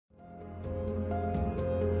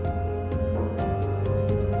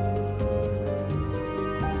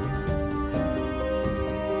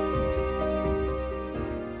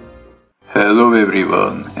Hello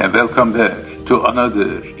everyone, and welcome back to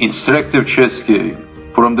another instructive chess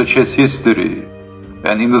game from the chess history.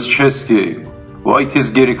 And in this chess game, white is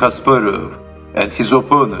Garry Kasparov and his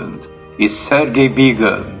opponent is Sergei.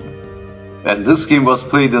 And this game was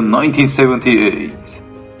played in 1978.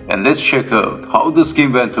 And let's check out how this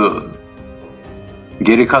game went on.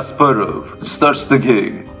 Garry Kasparov starts the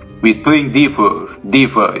game with playing d4,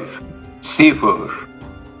 d5, c4,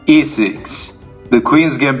 e6. The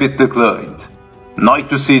queen's gambit declined. Knight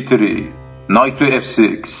to c3, knight to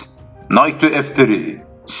f6, knight to f3,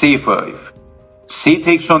 c5. C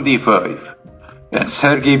takes on d5, and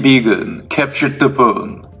Sergei captured the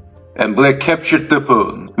pawn, and black captured the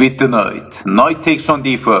pawn with the knight. Knight takes on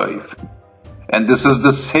d5, and this is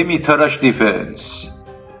the Semi-Tarrasch defense.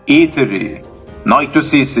 e3, knight to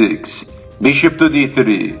c6, bishop to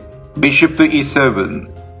d3, bishop to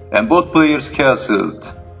e7, and both players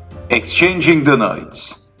castled. Exchanging the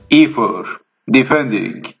knights, e4,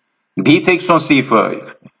 defending, d takes on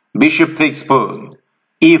c5, bishop takes pawn,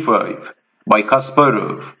 e5, by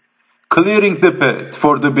Kasparov, clearing the path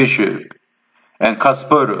for the bishop, and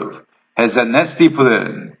Kasparov has a nasty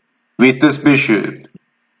plan with this bishop.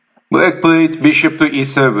 Black played bishop to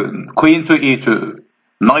e7, queen to e2,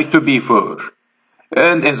 knight to b4,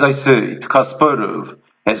 and as I said, Kasparov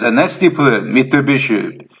has a nasty plan with the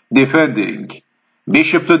bishop, defending,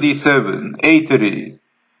 bishop to d7, a3,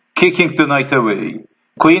 kicking the knight away,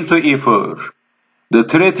 queen to e4. The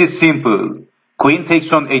threat is simple, queen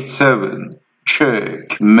takes on h7,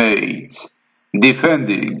 checkmate.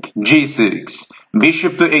 Defending, g6,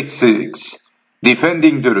 bishop to h6,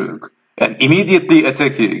 defending the rook, and immediately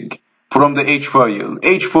attacking from the h-file,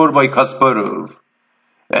 h4 by Kasparov.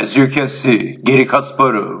 As you can see, Garry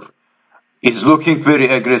Kasparov is looking very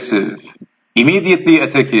aggressive, immediately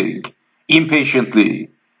attacking, impatiently,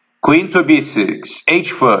 queen to b6,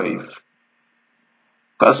 h5.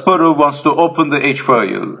 Kasparov wants to open the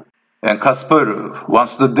h-file, and Kasparov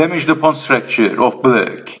wants to damage the pawn structure of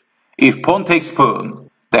black. If pawn takes pawn,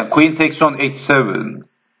 then queen takes on h7.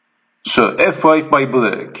 So f5 by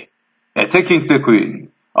black, attacking the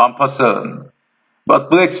queen, en passant. But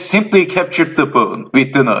black simply captured the pawn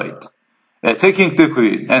with the knight, attacking the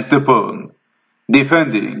queen and the pawn,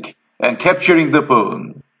 defending and capturing the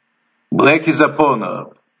pawn. Black is a pawn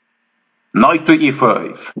up. Knight to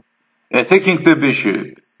e5. Attacking the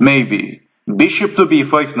bishop, maybe. Bishop to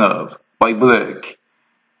b5 now, by black.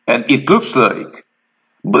 And it looks like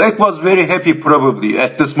black was very happy probably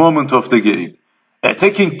at this moment of the game.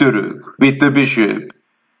 Attacking the rook with the bishop.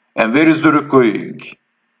 And where is the rook going?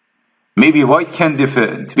 Maybe white can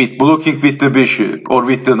defend with blocking with the bishop or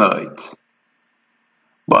with the knight.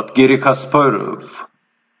 But Garry Kasparov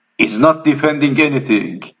is not defending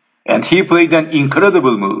anything. And he played an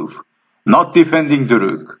incredible move, not defending the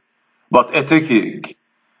rook, but attacking.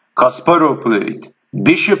 Kasparov played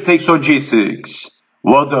bishop takes on g6.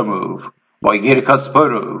 What a move by Garry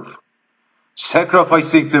Kasparov,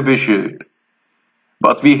 sacrificing the bishop.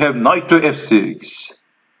 But we have knight to f6.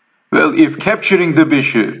 Well, if capturing the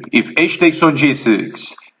bishop, if h takes on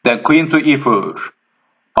g6, then queen to e4.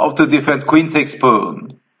 How to defend queen takes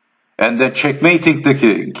pawn, and then checkmating the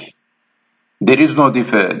king. There is no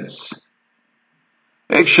defense.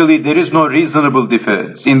 Actually, there is no reasonable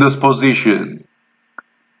defense in this position.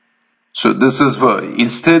 So this is why,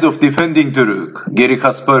 instead of defending the rook, Garry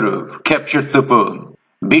Kasparov captured the pawn.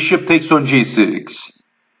 Bishop takes on g6.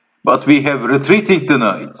 But we have retreating the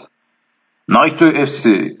knight. Knight to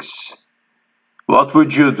f6. What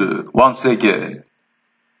would you do once again?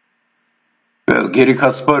 Well, Garry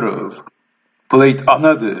Kasparov played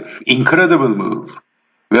another incredible move.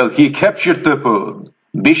 Well, he captured the pawn.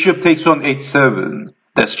 Bishop takes on h7.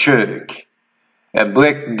 That's check. And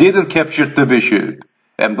black didn't capture the bishop.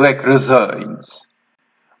 And black resigns.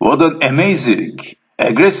 What an amazing,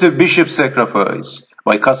 aggressive bishop sacrifice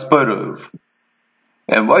by Kasparov.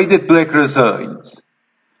 And why did black resign?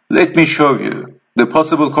 Let me show you the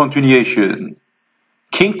possible continuation.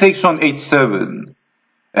 King takes on h7.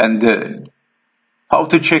 And then, how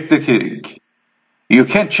to check the king? You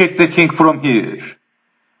can't check the king from here.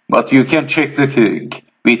 But you can check the king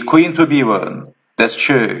with queen to b1. That's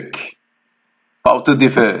check. How to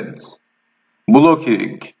defend?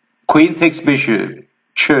 Blocking. Queen takes bishop.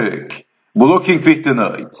 Check. Blocking with the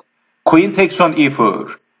knight. Queen takes on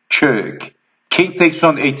e4. Check. King takes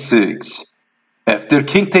on h6. After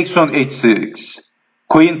king takes on h6,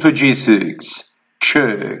 queen to g6.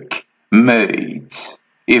 Check. Mate.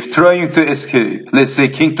 If trying to escape, let's say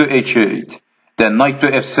king to h8, then knight to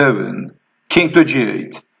f7, king to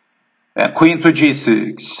g8, and queen to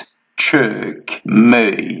g6,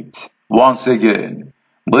 checkmate. Once again,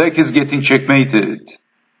 Black is getting checkmated.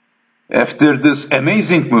 After this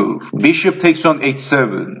amazing move, bishop takes on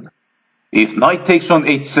h7. If knight takes on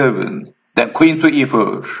h7, then queen to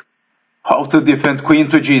e4. How to defend queen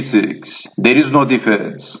to g6? There is no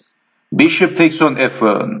defense. Bishop takes on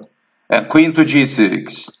f1, and queen to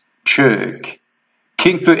g6. Check.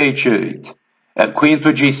 King to h8, and queen to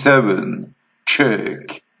g7.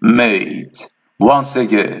 Check. Mate. Once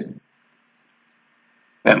again.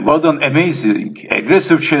 And what an amazing,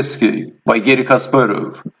 aggressive chess game by Garry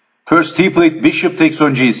Kasparov. First he played bishop takes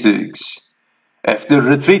on g6. After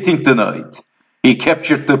retreating the knight, he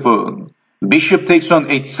captured the pawn. Bishop takes on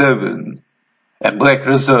h7, and black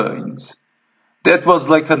resigns. That was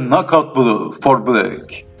like a knockout blow for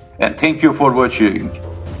black. And thank you for watching.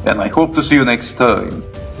 And I hope to see you next time.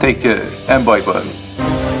 Take care and bye bye.